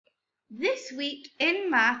This week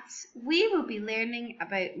in maths, we will be learning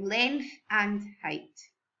about length and height.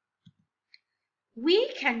 We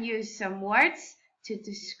can use some words to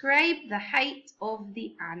describe the height of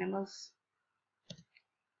the animals.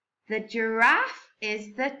 The giraffe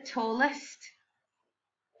is the tallest.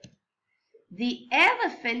 The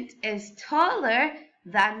elephant is taller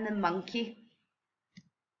than the monkey.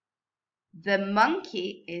 The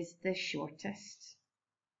monkey is the shortest.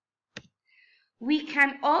 We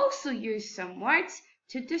can also use some words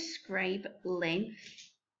to describe length.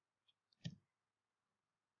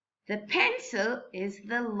 The pencil is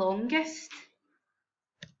the longest.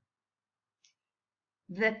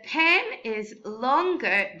 The pen is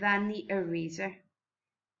longer than the eraser.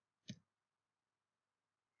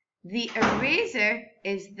 The eraser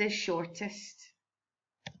is the shortest.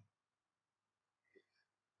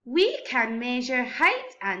 We can measure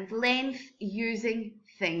height and length using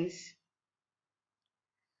things.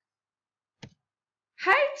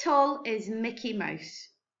 How tall is Mickey Mouse?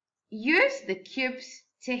 Use the cubes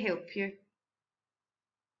to help you.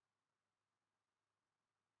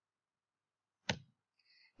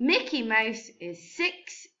 Mickey Mouse is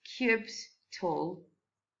 6 cubes tall.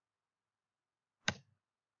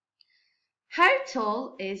 How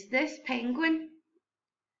tall is this penguin?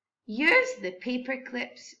 Use the paper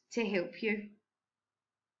clips to help you.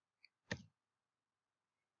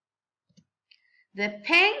 The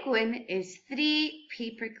penguin is 3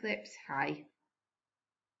 paper clips high.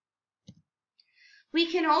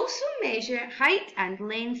 We can also measure height and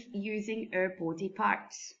length using our body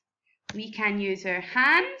parts. We can use our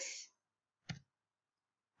hands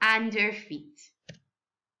and our feet.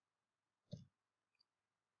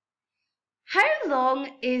 How long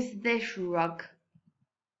is this rug?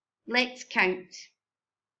 Let's count.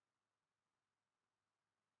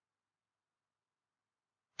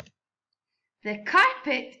 The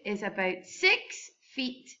carpet is about 6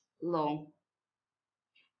 feet long.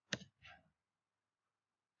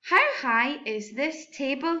 How high is this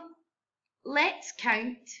table? Let's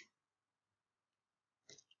count.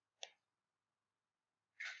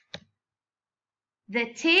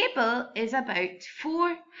 The table is about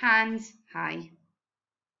 4 hands high.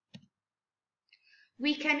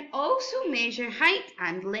 We can also measure height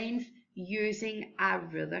and length using a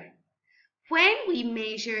ruler. When we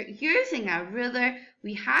measure using a ruler,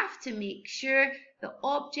 we have to make sure the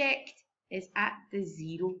object is at the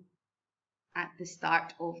 0 at the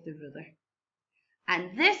start of the ruler.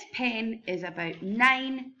 And this pen is about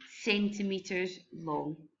 9 centimeters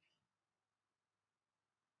long.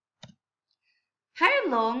 How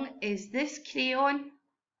long is this crayon?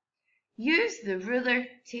 Use the ruler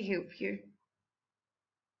to help you.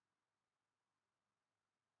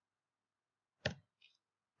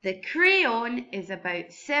 The crayon is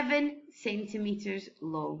about 7 centimeters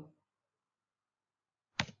long.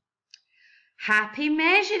 Happy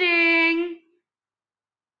measuring!